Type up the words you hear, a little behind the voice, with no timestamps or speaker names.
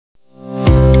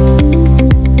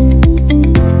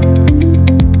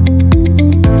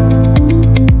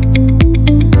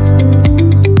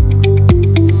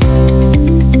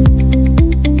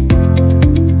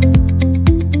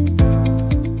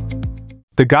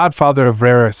The godfather of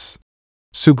rare earths,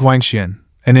 Xu Guangxian,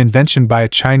 an invention by a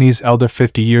Chinese elder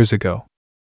 50 years ago.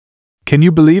 Can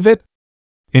you believe it?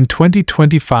 In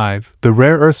 2025, the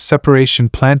rare earth separation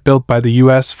plant built by the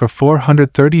US for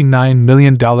 $439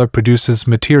 million produces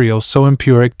material so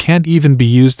impure it can't even be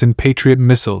used in Patriot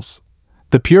missiles.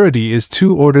 The purity is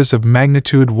 2 orders of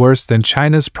magnitude worse than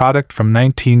China's product from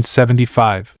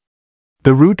 1975.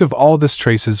 The root of all this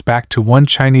traces back to one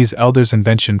Chinese elder's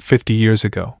invention 50 years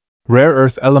ago. Rare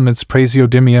earth elements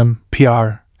Praseodymium,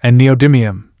 PR, and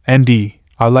Neodymium, ND,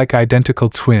 are like identical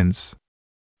twins.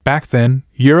 Back then,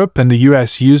 Europe and the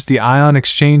US used the ion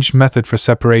exchange method for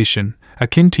separation,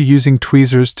 akin to using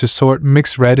tweezers to sort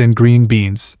mixed red and green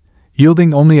beans,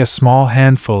 yielding only a small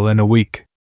handful in a week.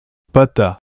 But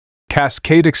the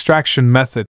Cascade Extraction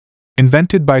Method,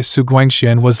 invented by Xu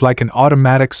Guangxian, was like an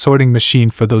automatic sorting machine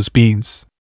for those beans.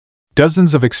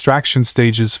 Dozens of extraction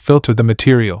stages filter the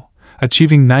material,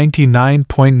 achieving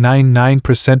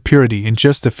 99.99% purity in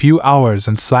just a few hours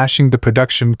and slashing the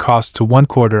production cost to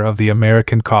 1/4 of the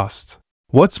American cost.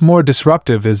 What's more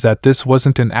disruptive is that this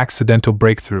wasn't an accidental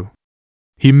breakthrough.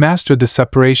 He mastered the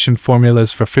separation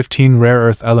formulas for 15 rare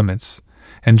earth elements,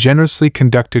 and generously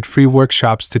conducted free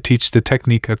workshops to teach the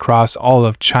technique across all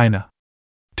of China.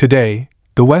 Today,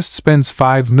 the West spends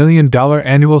 $5 million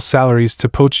annual salaries to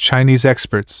poach Chinese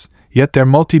experts, yet their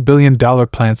multi-billion-dollar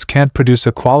plants can't produce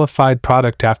a qualified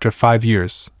product after 5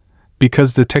 years.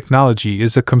 Because the technology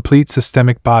is a complete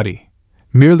systemic body.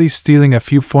 Merely stealing a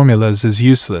few formulas is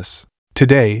useless.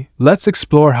 Today, let's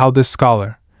explore how this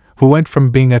scholar, who went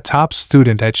from being a top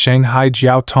student at Shanghai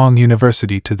Jiaotong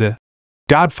University to the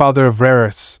godfather of rare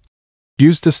earths,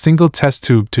 used a single test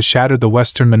tube to shatter the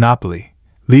Western monopoly,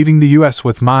 leaving the US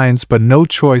with mines but no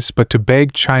choice but to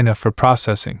beg China for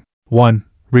processing. 1.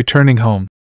 Returning home.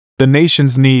 The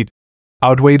nation's need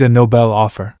outweighed a Nobel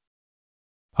offer.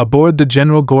 Aboard the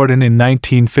General Gordon in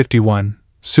 1951,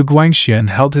 Xu Guangxian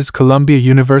held his Columbia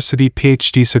University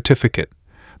PhD certificate,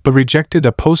 but rejected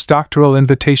a postdoctoral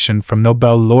invitation from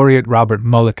Nobel laureate Robert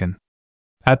Mulliken.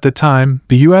 At the time,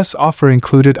 the U.S. offer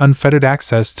included unfettered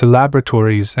access to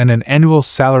laboratories and an annual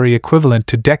salary equivalent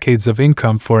to decades of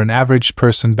income for an average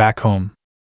person back home.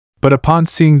 But upon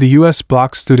seeing the U.S.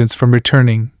 block students from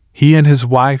returning, he and his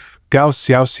wife, Gao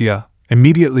Xiaoxia,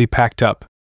 immediately packed up.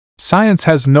 Science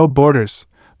has no borders,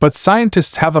 but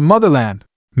scientists have a motherland.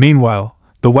 Meanwhile,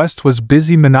 the West was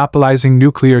busy monopolizing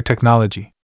nuclear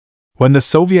technology. When the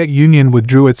Soviet Union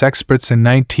withdrew its experts in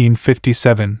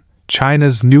 1957,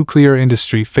 China's nuclear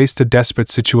industry faced a desperate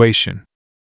situation.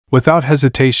 Without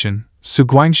hesitation, Xu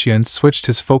Guangxian switched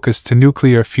his focus to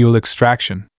nuclear fuel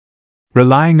extraction.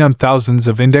 Relying on thousands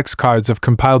of index cards of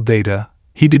compiled data,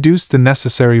 he deduced the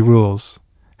necessary rules,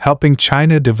 helping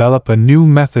China develop a new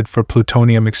method for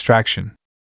plutonium extraction.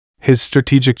 His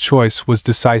strategic choice was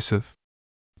decisive.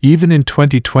 Even in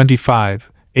 2025,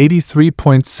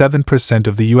 83.7%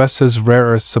 of the US's rare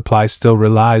earth supply still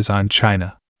relies on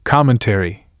China.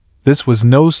 Commentary. This was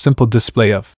no simple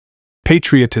display of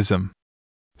patriotism.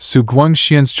 Xu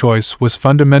Guangxian's choice was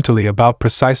fundamentally about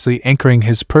precisely anchoring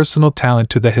his personal talent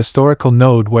to the historical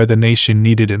node where the nation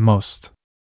needed it most.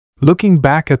 Looking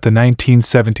back at the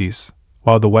 1970s,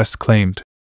 while the West claimed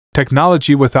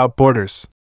technology without borders,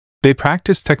 they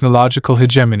practiced technological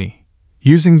hegemony,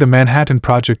 using the Manhattan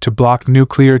Project to block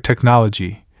nuclear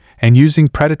technology, and using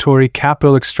predatory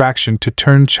capital extraction to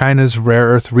turn China's rare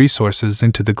earth resources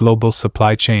into the global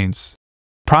supply chains.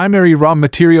 Primary raw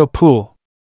material pool.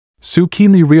 Xu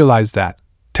keenly realized that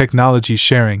technology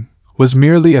sharing was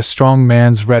merely a strong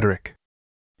man's rhetoric.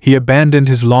 He abandoned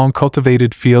his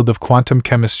long-cultivated field of quantum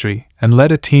chemistry and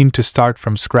led a team to start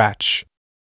from scratch.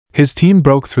 His team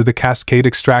broke through the cascade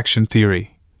extraction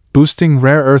theory, boosting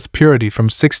rare earth purity from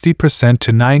 60%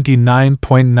 to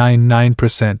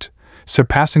 99.99%,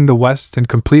 surpassing the West and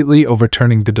completely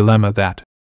overturning the dilemma that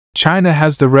China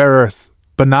has the rare earth,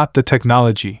 but not the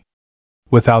technology.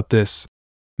 Without this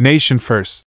nation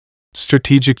first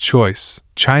strategic choice,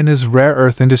 China's rare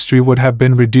earth industry would have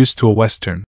been reduced to a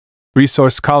Western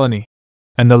resource colony,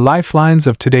 and the lifelines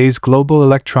of today's global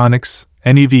electronics,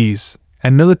 NEVs,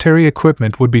 and military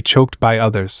equipment would be choked by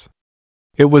others.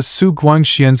 It was Xu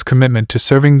Guangxian's commitment to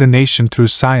serving the nation through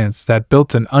science that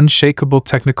built an unshakable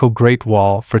technical great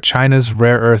wall for China's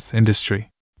rare earth industry.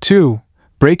 2.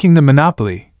 Breaking the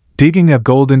monopoly, digging a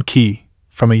golden key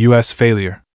from a U.S.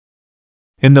 failure.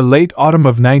 In the late autumn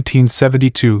of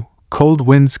 1972, cold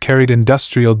winds carried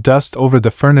industrial dust over the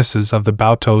furnaces of the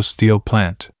Baotou steel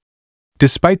plant.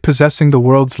 Despite possessing the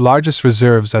world's largest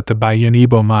reserves at the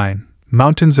Baiyanibo mine,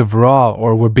 mountains of raw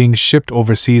ore were being shipped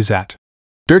overseas at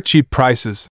dirt-cheap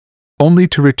prices. only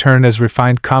to return as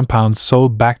refined compounds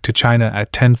sold back to China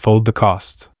at tenfold the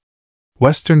cost.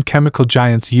 Western chemical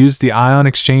giants used the ion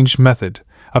exchange method,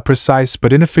 a precise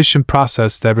but inefficient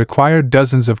process that required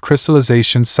dozens of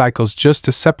crystallization cycles just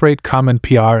to separate common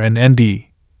PR and ND,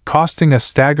 costing a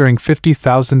staggering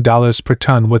 $50,000 per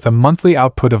ton with a monthly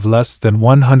output of less than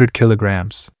 100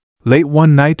 kilograms. Late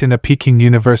one night in a Peking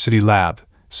University lab,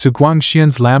 Xu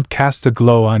Guangxian's lamp cast a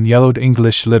glow on yellowed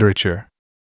English literature.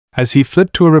 As he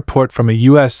flipped to a report from a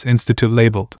U.S. institute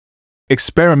labeled,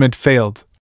 "Experiment failed,"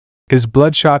 his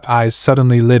bloodshot eyes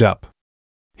suddenly lit up.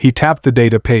 He tapped the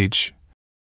data page.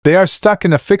 "They are stuck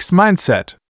in a fixed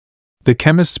mindset." The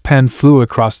chemist's pen flew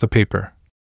across the paper.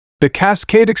 "The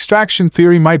cascade extraction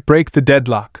theory might break the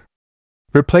deadlock.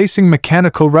 Replacing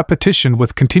mechanical repetition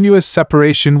with continuous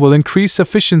separation will increase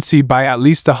efficiency by at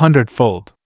least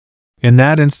 100-fold. In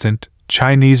that instant,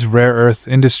 Chinese rare earth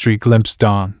industry glimpsed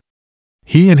dawn.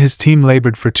 He and his team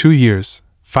labored for 2 years,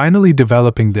 finally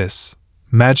developing this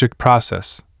magic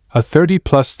process, a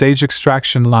 30-plus stage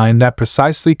extraction line that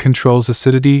precisely controls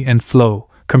acidity and flow,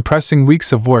 compressing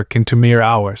weeks of work into mere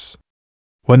hours.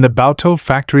 When the Baotou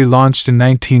factory launched in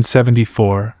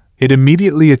 1974, it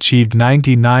immediately achieved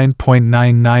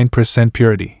 99.99%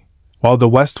 purity, while the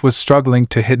West was struggling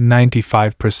to hit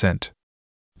 95%.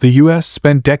 The US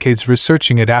spent decades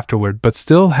researching it afterward but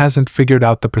still hasn't figured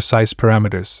out the precise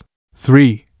parameters.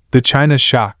 3. The China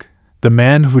shock, the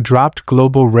man who dropped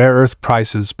global rare earth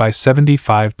prices by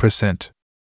 75%.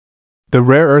 The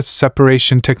rare earth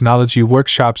separation technology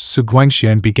workshops Xu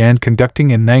Guangxian began conducting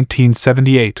in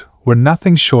 1978 were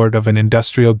nothing short of an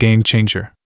industrial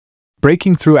game-changer.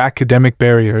 Breaking through academic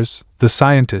barriers, the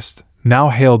scientist, now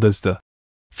hailed as the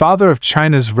father of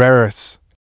China's rare earths,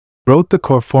 wrote the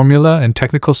core formula and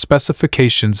technical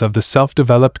specifications of the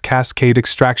self-developed cascade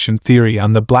extraction theory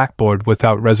on the blackboard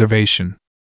without reservation.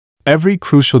 Every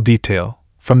crucial detail,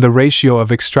 from the ratio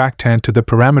of extractant to the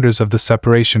parameters of the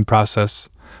separation process,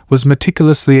 was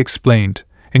meticulously explained,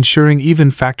 ensuring even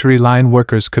factory line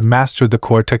workers could master the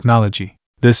core technology.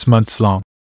 This months-long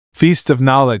feast of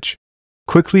knowledge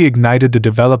quickly ignited the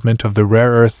development of the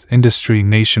rare earth industry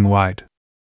nationwide.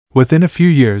 Within a few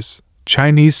years,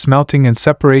 Chinese smelting and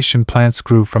separation plants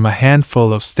grew from a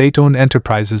handful of state-owned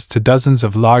enterprises to dozens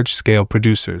of large-scale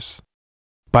producers.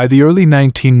 By the early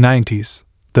 1990s,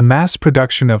 the mass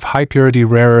production of high-purity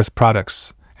rare earth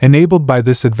products, enabled by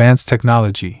this advanced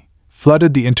technology,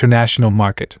 flooded the international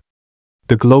market.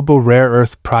 The global rare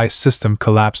earth price system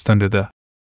collapsed under the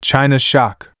China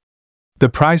shock. The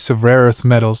price of rare earth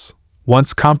metals,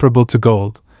 once comparable to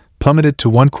gold, plummeted to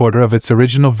 1/4 of its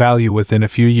original value within a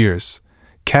few years,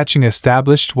 catching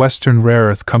established Western rare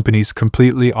earth companies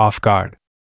completely off guard.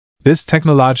 This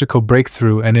technological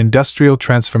breakthrough and industrial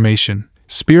transformation,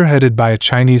 spearheaded by a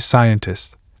Chinese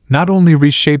scientist, not only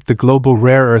reshaped the global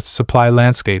rare earth supply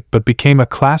landscape but became a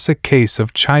classic case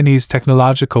of Chinese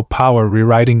technological power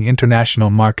rewriting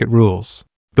international market rules.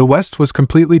 The West was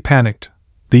completely panicked.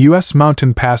 The U.S.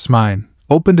 Mountain Pass mine,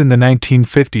 opened in the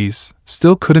 1950s,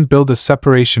 still couldn't build a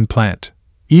separation plant.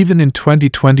 Even in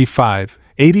 2025,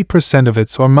 80% of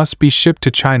its ore must be shipped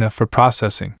to China for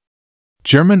processing.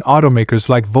 German automakers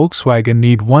like Volkswagen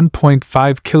need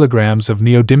 1.5 kilograms of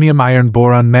neodymium iron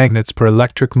boron magnets per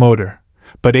electric motor,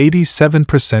 but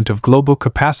 87% of global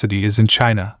capacity is in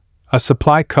China. A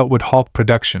supply cut would halt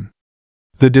production.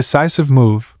 The decisive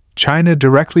move, China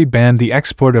directly banned the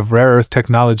export of rare earth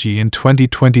technology in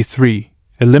 2023,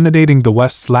 eliminating the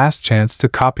West's last chance to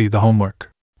copy the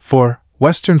homework. 4.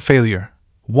 Western failure.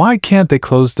 Why can't they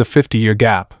close the 50-year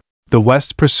gap? The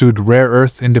West pursued rare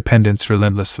earth independence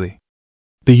relentlessly.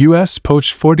 The U.S.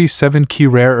 poached 47 key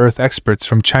rare earth experts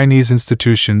from Chinese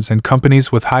institutions and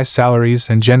companies with high salaries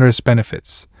and generous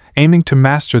benefits, aiming to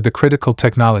master the critical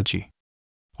technology.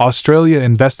 Australia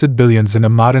invested billions in a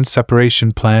modern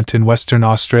separation plant in Western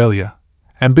Australia,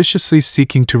 ambitiously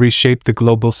seeking to reshape the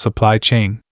global supply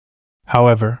chain.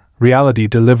 However, reality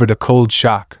delivered a cold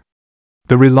shock.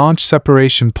 The relaunched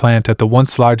separation plant at the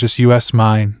once largest U.S.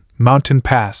 mine, Mountain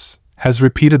Pass, has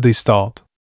repeatedly stalled.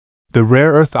 The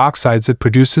rare earth oxides it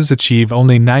produces achieve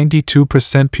only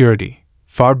 92% purity,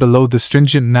 far below the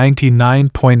stringent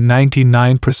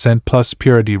 99.99% plus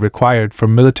purity required for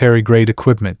military-grade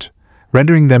equipment,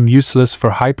 rendering them useless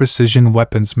for high-precision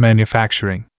weapons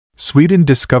manufacturing. Sweden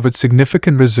discovered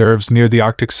significant reserves near the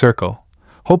Arctic Circle,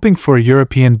 hoping for a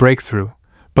European breakthrough,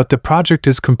 but the project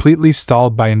is completely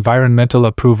stalled by environmental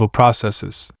approval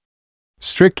processes.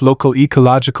 Strict local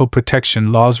ecological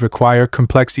protection laws require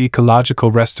complex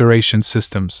ecological restoration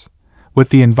systems, with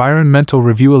the environmental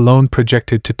review alone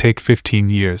projected to take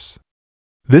 15 years.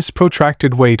 This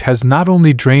protracted wait has not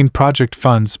only drained project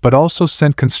funds but also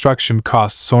sent construction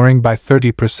costs soaring by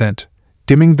 30%,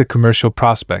 dimming the commercial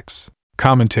prospects.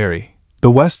 Commentary: the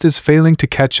West is failing to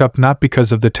catch up not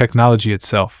because of the technology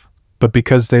itself, but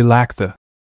because they lack the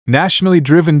nationally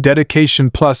driven dedication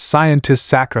plus scientist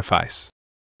sacrifice.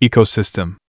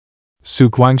 Ecosystem. Xu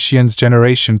Guangxian's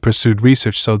generation pursued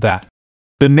research so that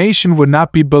the nation would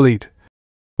not be bullied,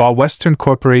 while Western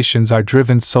corporations are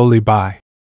driven solely by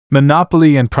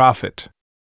monopoly and profit.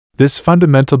 This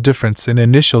fundamental difference in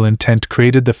initial intent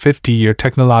created the 50-year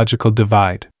technological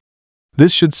divide.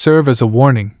 This should serve as a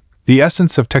warning. The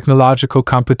essence of technological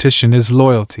competition is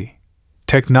loyalty.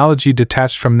 Technology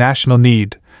detached from national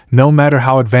need, no matter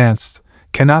how advanced,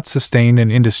 cannot sustain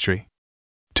an industry.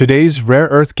 Today's rare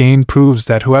earth gain proves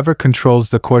that whoever controls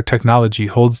the core technology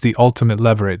holds the ultimate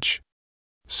leverage.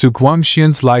 Xu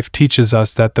Guangxian's life teaches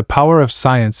us that the power of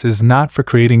science is not for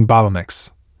creating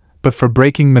bottlenecks, but for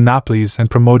breaking monopolies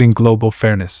and promoting global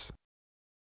fairness.